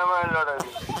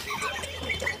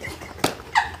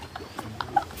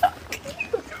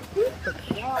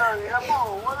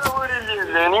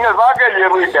நீங்கள் பார்க்கலையே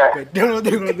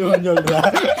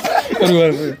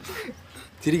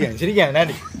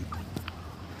சிரிக்கேன்.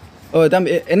 ஓ தம்பி,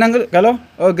 என்னங்க? ஹலோ,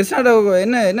 ஓ கிருஷ்ணாட்ட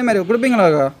என்ன மாதிரி கொடுப்பீங்களா?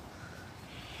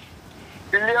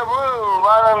 இல்லையாப்போ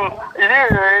இது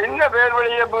என்ன பேர்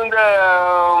வழியே இந்த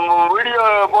வீடியோ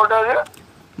போட்டது?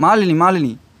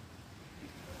 மாலினி.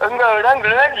 எங்க இடம்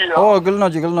கிளிநொச்சி. ஓ,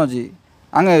 கிளிநொச்சி.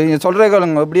 அங்கே சொல்கிறே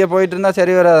கேளுங்க. இப்படியே போயிட்டு இருந்தால்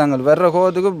சரி வராது. அங்கே வர்ற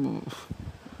கோவத்துக்கு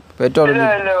பெட்ரோல்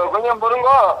இல்லை கொஞ்சம்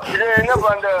பொறுங்கோ. இது என்னப்பா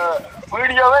அந்த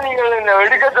வீடியோவை நீங்கள்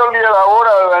எடுக்க சொல்றீங்களா?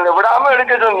 அந்த விடாமல்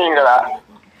எடுக்க சொன்னீங்களா?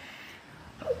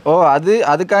 ஓ,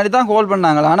 அதுக்காண்டி தான் கால்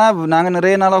பண்ணாங்களா? ஆனால் நாங்கள்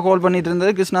நிறைய நாளாக கால் பண்ணிட்டு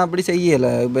இருந்தது. கிருஷ்ணா அப்படி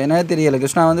செய்யலை. இப்போ என்ன தெரியலை.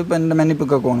 கிருஷ்ணா வந்து இப்போ இந்த மன்னிப்பு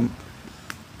கேட்கணும்.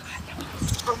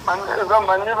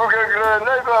 மன்னிப்பு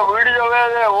கேட்கறதுன்னா இப்போ வீடியோவே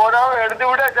ஓடாமல் எடுத்து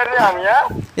விட சரியானியா?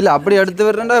 இல்லை, அப்படி எடுத்து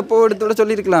விடுறேன்டா இப்போ எடுத்து விட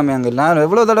சொல்லியிருக்கலாமே. அங்கே நான்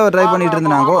எவ்வளோ தடவை ட்ரை பண்ணிட்டு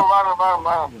இருந்தேனாங்கோ.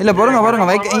 இல்லை பொறுங்க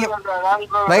வைக்காங்க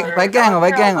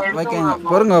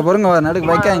பொறுங்க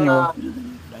நடுக்கு வைக்காங்க.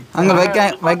 அங்கே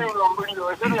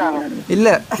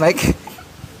இல்லை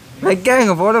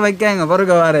வைக்காங்க போட வைக்காங்க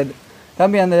பொறுக்க வாரது.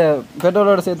 தம்பி அந்த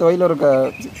பெட்ரோலோட சேர்த்து வயலில் இருக்க.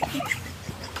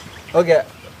 ஓகே,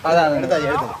 அதான்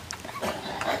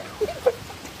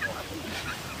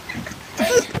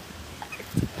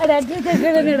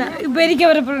பெருக்க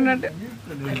வரப்போறேன்.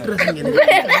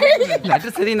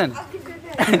 சரி, நான்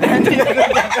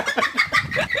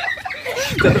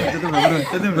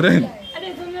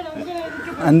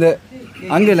அந்த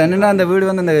அங்கே இல்லை என்னென்னா அந்த வீடு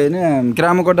வந்து அந்த என்ன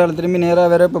கிராம கோட்டாவில் திரும்பி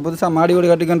நேராக வேற இப்போ புதுசாக மாடி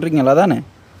வீடு கட்டிக்கொண்டிருக்கீங்களா? தானே?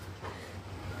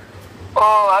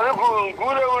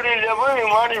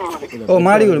 ஓ,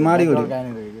 மாடி வீடு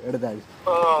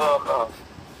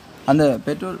அந்த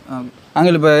பெட்ரோல்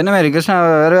அங்கே இப்போ என்ன மாதிரி கிருஷ்ணா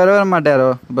வேறு வர மாட்டாரோ?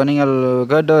 இப்போ நீங்கள்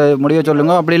கேட்டு முடிவை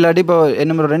சொல்லுங்க. அப்படி இல்லாட்டி இப்போ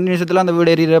என்ன 2 நிமிஷத்தில் அந்த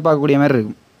வீடு ஏறிய பார்க்கக்கூடிய மாதிரி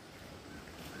இருக்கும்.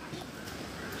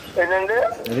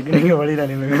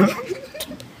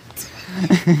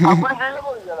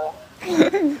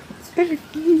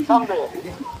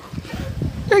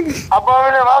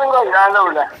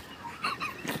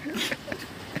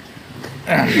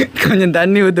 கொஞ்சம்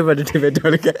தண்ணி ஊற்றப்பட்டுட்டு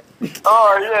பெட்ரோலுக்கு.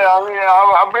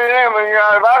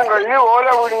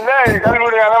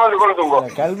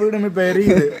 கல்வீடும் இப்போ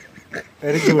எரியுது.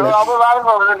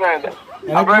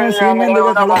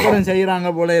 கலப்படம் செய்யறாங்க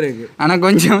போல இருக்கு. ஆனா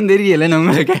கொஞ்சம் தெரியல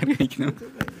நம்மளுக்கு வைக்கணும்.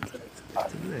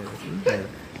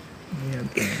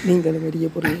 நீங்களும் வெடிக்க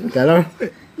போறீங்க.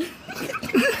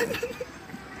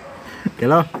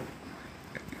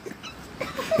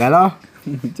 ஹலோ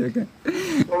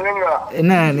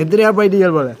என்ன நித்திரையா போயிட்டீங்க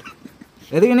போல.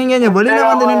 எதுக்கு நீங்க வெளியில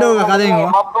வந்து நின்று கதைங்க?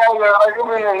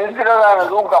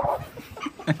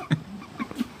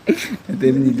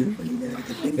 தெரிஞ்சுட்டு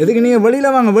எதுக்கு நீங்கள்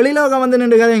வெளியில் வாங்க, வெளியில் உட்காந்து வந்து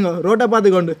நின்று கதைங்க ரோட்டை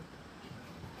பார்த்துக்கொண்டு.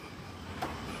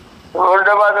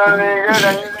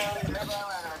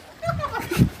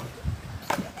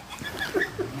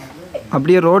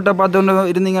 அப்படியே ரோட்டை பார்த்து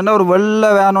இருந்தீங்கன்னா ஒரு வெள்ளை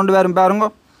வேன் ஒன்று வேறு பாருங்க,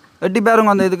 எட்டி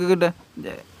பாருங்க அந்த இதுக்கு கிட்ட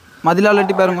மதிலால்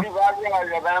எட்டி பாருங்க.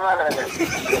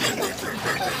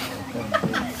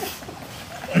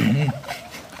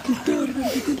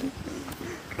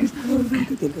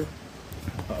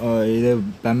 இது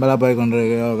பெம்பலாக போய் கொண்டு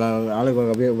ஆளுக்கு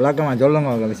அப்படியே விளக்கமாக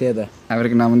சொல்லுங்க விஷயத்தை.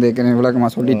 அவருக்கு நான் வந்து ஏற்கனவே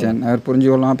விளக்கமாக சொல்லிட்டேன். அவர் புரிஞ்சு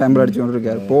கொள்ளலாம், பெம்பல் அடிச்சு கொண்டு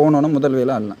இருக்கார். போகணுன்னு முதல்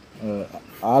வேலை அல்ல.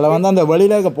 அதில் வந்து அந்த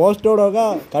வழியில் இருக்க போஸ்டோடக்கா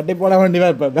கட்டி போட வேண்டியவா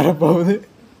இப்போ பெற போகுது.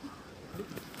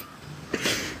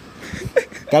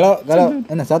 கலோ கலோ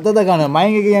என்ன சத்தத்தை காண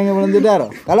மயங்கிக்கு எங்கே விழுந்துட்டாரோ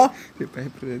கலோ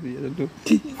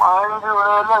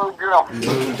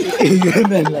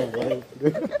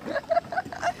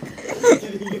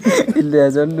இல்லையா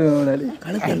சொல்லு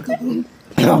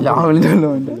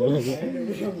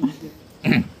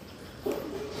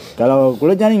கலோ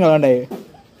குளிச்சா நீங்கள் வேண்டே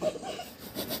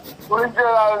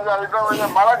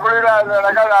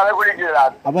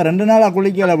அப்போ 2 நாளாக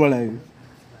குளிக்கல போல.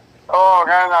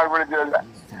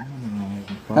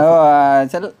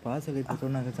 பாசல் இப்போ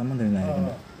சொன்னாங்க சம்மந்தம்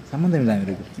இல்லாமல் சம்மந்தம் இல்லாமல்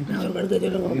இருக்கு.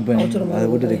 இப்போ அதை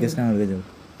விட்டு கிருஷ்ணா எடுக்க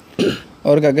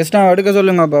அவருக்கு கிருஷ்ணா எடுக்க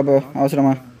சொல்லுங்க பாப்போ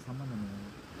அவசரமா.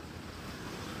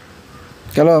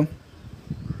 ஹலோ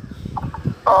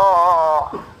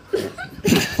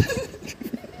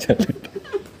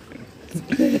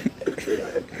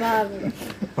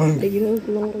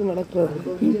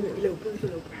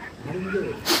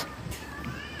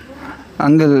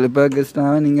அங்கிள் இப்போ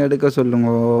கிருஷ்ணாவை நீங்கள் எடுக்க சொல்லுங்க.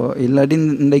 இல்லாட்டி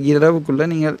இன்றைக்கு இரவுக்குள்ளே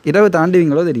நீங்கள் இரவு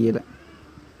தாண்டுவீங்களோ தெரியல.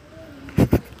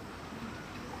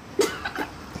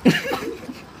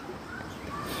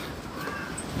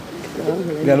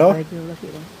 ஹலோ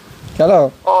ஹலோ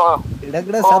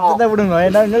இடக்கிட சத்தத்தை விடுங்க,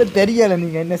 ஏன்னா எங்களுக்கு தெரியலை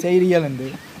நீங்கள் என்ன செய்கிறீங்கன்னு.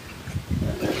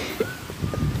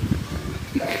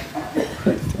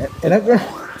 எனக்கு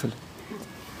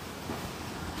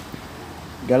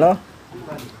ஹலோ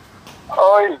ஓ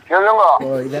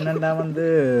இது என்னண்டா வந்து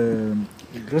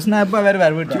கிருஷ்ணா எப்போ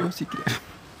வேறு வீட்டு யோசிக்கிறேன்.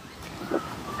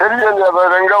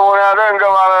 எங்க போனாரோ எங்க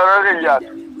வாராரோ தெரியாது.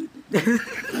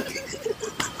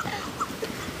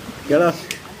 ஹலோ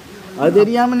அது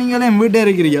தெரியாமல் நீங்களே என் வீட்டே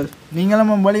இருக்கிறீங்க.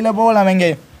 நீங்களும் வழியில் போகலாம்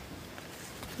எங்கேயும்.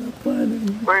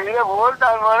 வெளியில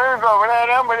போட்டால் இப்ப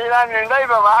விளையாடம் வெளியிலாம் நின்றா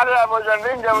இப்ப வாரியா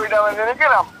போச்சு இந்த வீட்டை வந்து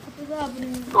நிக்கிறோம்.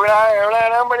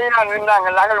 எவ்வளவு வெளியிலாம் நின்றாங்க,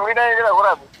 நாங்கள் வீட்டை நிற்கிற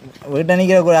கூடாது. வீட்டை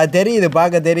நிற்கிற கூட அது தெரியுது,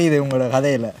 பார்க்க தெரியுது உங்களோட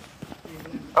கதையில்.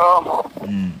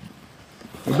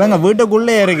 இப்போ எங்கள்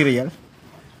வீட்டுக்குள்ளே இருக்கிறீங்க.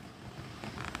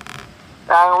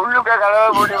 நாங்கள் உள்ளுக்க கதவை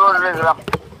பூட்டி போட்டு இருக்கிறோம்.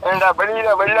 ஏண்டா வெளியில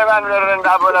வெளில வேன்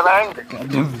ரெண்டா போல வேன்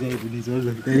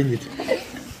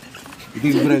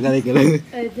கதைக்கிறது.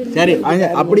 சரி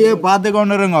அப்படியே பார்த்து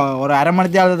கொண்டு இருங்க. ஒரு 1/2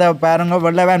 மணி நேரத்தை பாருங்க.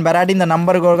 வெள்ள வேன் பெராட்டி இந்த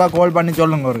நம்பருக்கு ஒருக்கா கால் பண்ணி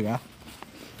சொல்லுங்க ஒருக்கா.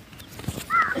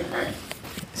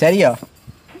 சரியா?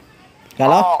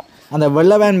 ஹலோ அந்த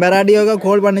வெள்ள வேன் பெராட்டியோக்கா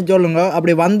கால் பண்ணி சொல்லுங்க.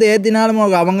 அப்படி வந்து ஏற்றினாலும்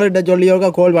அவங்கள்ட்ட சொல்லியோக்கா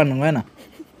கால் பண்ணுங்க. வேணா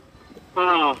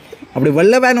அப்படி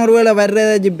வெள்ளை பேன் ஒருவேளை வர்ற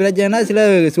ஏதாச்சும் பிரச்சனைனா சில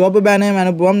சிவப்பு பேனையும்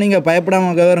அனுப்புவோம். நீங்கள்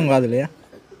பயப்படாமல் வருங்க அதுலையா?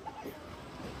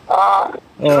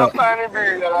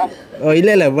 ஓ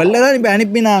இல்லை வெள்ளை தான் இப்போ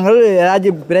அனுப்பினாங்க.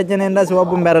 ஏதாச்சும் பிரச்சனைன்னா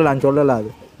சிவப்பும் பெறலாம், சொல்லலாம்.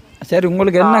 அது சரி,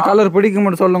 உங்களுக்கு என்ன கலர்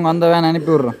பிடிக்கும்னு சொல்லுங்க, அந்த வேன்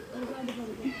அனுப்பி விட்றோம்.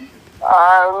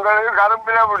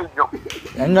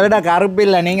 எங்கள்கிட்ட கருப்பு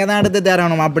இல்லை, நீங்கள் தான் எடுத்து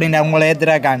தரணும் அப்படின்னு உங்களை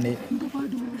ஏற்றுறாக்காண்டி.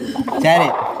 சரி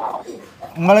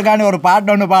உங்களுக்காண்டி ஒரு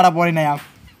பாட்டு ஒன்று பாட போறீனையா?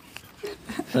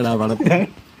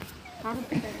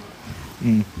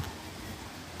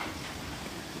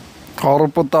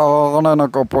 கருப்பு தான்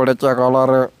எனக்கு பிடிச்ச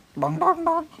கலரு.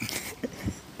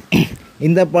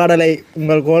 இந்த பாடலை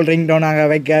உங்கள் கோல் ரிங் டோனாக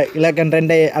வைக்க இலக்கண்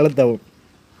 2 அழுத்தவும்.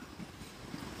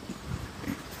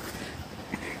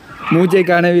 மூச்சை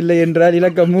காணவில்லை என்றால்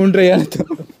இலக்கம் 3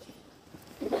 அழுத்தவும்.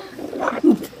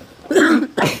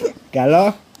 ஹலோ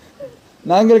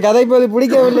நாங்கள் கதைப்பது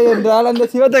பிடிக்கவில்லை என்றால் அந்த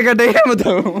சிவத்தை கட்டை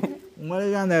அமுத்தவும்.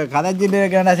 உங்களுக்கு அந்த கதைச்சிட்டு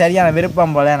இருக்கிற சரியான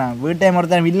விருப்பம் போல. நான் வீட்டை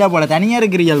மொத்தம் இல்லை போல, தனியாக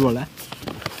இருக்கிறீர்கள் போல.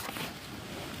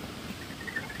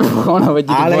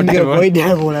 போயிட்டே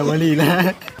போல வழியில்.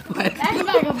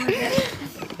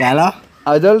 ஹலோ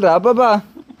அது சொல்ற அப்பப்பா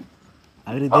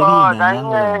அவரு தெரியும்.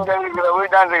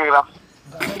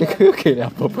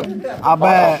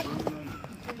 அப்போ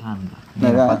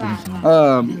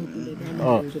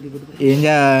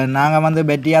இங்கே நாங்கள் வந்து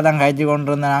பெட்டியாக தான் கழிச்சு கொண்டு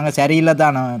இருந்தோம். நாங்கள் சரியில்லை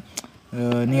தானே,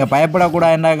 நீங்கள்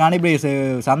பயப்படக்கூடாதுன்றக்காண்டி இப்படி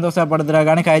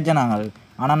சந்தோஷப்படுத்துறதுக்காண்டி கழிச்சோம் நாங்கள்.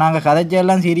 ஆனால் நாங்கள்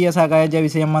கதைச்செல்லாம் சீரியஸாக கழிச்ச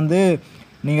விஷயம் வந்து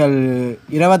நீங்கள்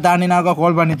 28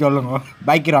 கால் பண்ணி சொல்லுங்க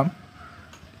பைக்கிறோம்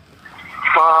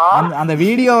அந்த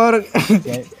வீடியோ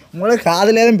உங்களுக்கு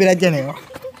காதுல எதுவும் பிரச்சனையோ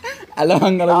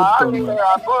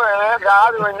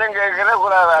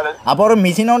அப்போ ஒரு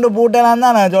மிஷின் ஒன்று பூட்டலாம்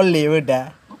தான் நான் சொல்லி வீட்டை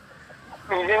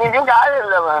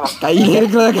கையில்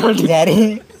இருக்கிறத சரி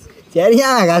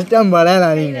சரியான கஷ்டம் போல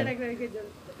நீங்கள்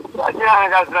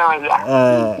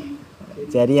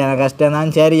சரியான கஷ்டம்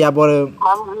தான் சரி அப்போ ஒரு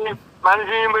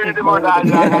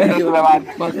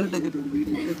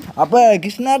அப்போ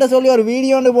கிருஷ்ணாட்ட சொல்லி ஒரு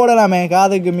வீடியோ ஒன்று போடலாமே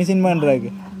காதுக்கு மிஷின்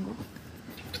பண்ணுறதுக்கு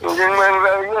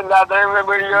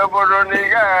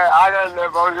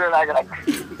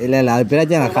இல்லை இல்லை அது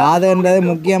பிரச்சனை காதுன்றது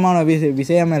முக்கியமான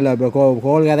விஷயம் இல்லை இப்போ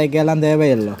கோல் கதைக்கெல்லாம்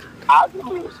தேவையில்லை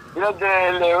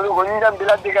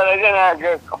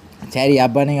சரி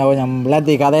அப்போ நீங்கள் கொஞ்சம்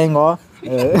பிளத்தி கதைங்கோ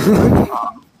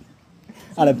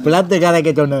அட பிளத்து கதைக்க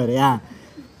சொன்னவரியா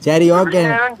சரி ஓகே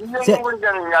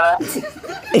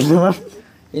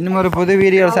இன்னும் ஒரு புது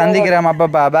வீடியோ சந்திக்கிறோம்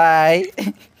அப்பப்பா பாய்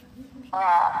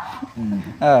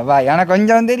பாய் எனக்கு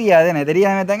கொஞ்சம் தெரியாது எனக்கு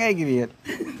தெரியாம தான் கேட்குவீர்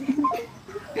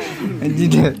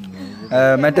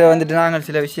மெட்ட வந்துட்டு நாங்கள்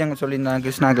சில விஷயங்கள் சொல்லியிருந்தாங்க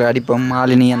கிருஷ்ணாக்கு அடிப்போம்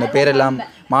மாலினி அந்த பேரெல்லாம்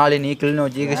மாலினி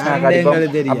கிளிநொச்சி கிருஷ்ணாக்கு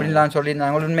அடிப்போம் அப்படின்லாம்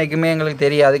சொல்லியிருந்தாங்க உண்மைக்குமே எங்களுக்கு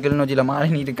தெரியாது கிளிநொச்சியில்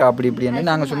மாலினி இருக்கா அப்படி இப்படின்னு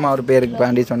நாங்கள் சும்மா ஒரு பேருக்கு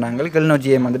பாண்டி சொன்னாங்க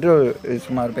கிளிநொச்சியை வந்துட்டு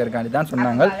சும்மா ஒரு பேருக்காண்டி தான்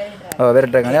சொன்னாங்க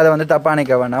விரட்டுறக்காண்டி அதை வந்து தப்பாக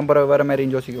நினைக்க வேண்டாம் அப்புறம் வேறு மாதிரி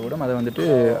யோசிக்க கூட அதை வந்துட்டு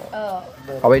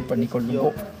அவாய்ட் பண்ணி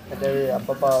கொள்ளுவோம்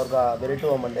அப்பப்பா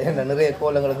விரட்டுவோம் நிறைய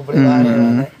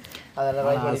கோலங்களுக்கு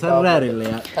சொல்றாரு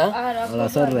இல்லையா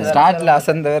ஸ்டார்ட்ல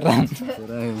அசந்த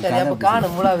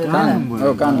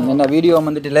என்ன வீடியோ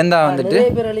வந்துட்டு லெந்தா வந்துட்டு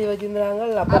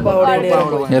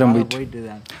நேரம் போயிட்டு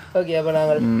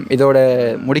இதோட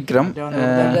முடிக்கிறோம்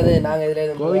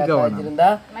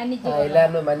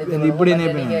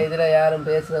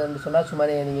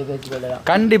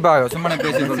கண்டிப்பாக சும்மா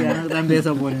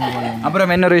பேசிக்கொள்ளலாம்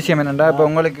அப்புறம் இன்னொரு விஷயம் என்னன்னா இப்போ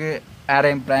உங்களுக்கு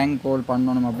யாரையும் பிராங்க் கால்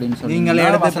பண்ணணும் அப்படின்னு சொல்லி நீங்களே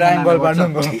எடுத்து பிராங்க் கால்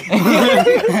பண்ணுங்க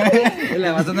இல்லை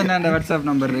வசந்தன் அந்த வாட்ஸ்அப்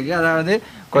நம்பர் இருக்குது அதாவது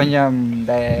கொஞ்சம்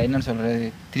என்ன சொல்கிறது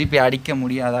திருப்பி அடிக்க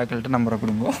முடியாதாக்கள்கிட்ட நம்பரை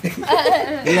கொடுங்க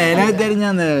இல்லை எனக்கு தெரிஞ்ச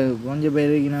அந்த கொஞ்சம்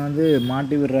பேருக்கு நான் வந்து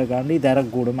மாட்டி விடுறதுக்காண்டி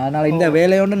தரக்கூடும் அதனால் இந்த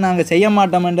வேலையோடு நாங்கள் செய்ய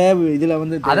மாட்டோம்ன்ற இதில்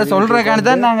வந்து அதை சொல்கிறக்காண்டி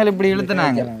தான் நாங்கள் இப்படி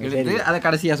இழுத்து அதை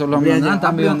கடைசியாக சொல்ல முடியாது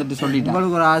தம்பி வந்துட்டு சொல்லிட்டு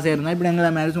உங்களுக்கு ஒரு ஆசை இருந்தால் இப்படி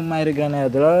எங்களை மாதிரி சும்மா இருக்கிற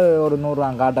நேரத்தில் ஒரு 100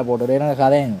 ரூபா காட்டை போட்டுரு எனக்கு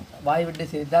கதைங்க வாய் விட்டு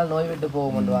சிரித்தால் நோய் விட்டு போக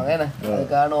மாட்டுவாங்க ஏன்னா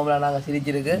அதுக்காக நோம்பலாம் நாங்கள்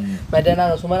சிரிச்சிருக்கு மற்ற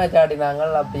நாங்கள் சுமனை சாட்டினாங்க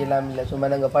அப்படி எல்லாம் இல்லை சும்மா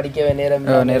நாங்கள் படிக்கவே நேரம்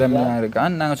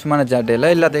இருக்கான் நாங்கள் சும்மான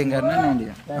சாட்டையில் எல்லாத்தையும் காரணம்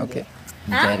ஓகே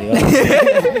சரி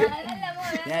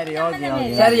சரி ஓகே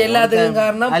ஓகே சரி எல்லாத்துக்கும்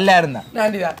காரணம் நல்லா இருந்தா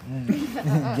நாண்டிதான்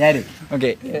சரி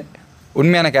ஓகே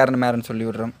உண்மையான காரணம் யாருன்னு சொல்லி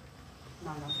விடுறோம்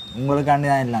உங்களுக்காண்டி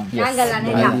தான் இல்லாமல்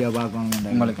வீடியோ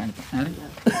பார்க்கணும் உங்களுக்காண்டி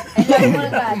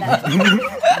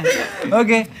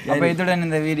ஓகே அப்போ இத்துடன்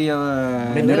இந்த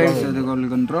வீடியோவை நிறைவு செய்து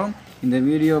கொள்கின்றோம் இந்த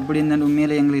வீடியோ எப்படி இருந்தாலும்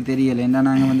உண்மையிலே எங்களுக்கு தெரியலை ஏன்னா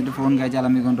நாங்கள் வந்துட்டு ஃபோன் காய்ச்சி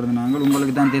அலம்பி கொண்டு நாங்கள்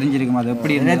உங்களுக்கு தான் தெரிஞ்சிருக்கும் அது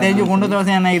எப்படி எனக்கு தெரிஞ்சு குண்டு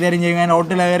தோசை எனக்கு தெரிஞ்சுங்க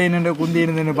ஒட்டில் வேறு நின்று குந்தி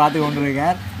இருந்து பார்த்து கொண்டு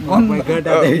இருக்கேன்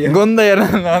கொந்த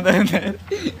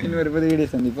இன்னொரு புது வீடியோ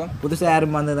சந்திப்போம் புதுசாக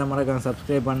யாரும் வந்து மறக்காம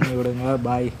சப்ஸ்கிரைப் பண்ணி விடுங்க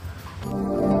பாய்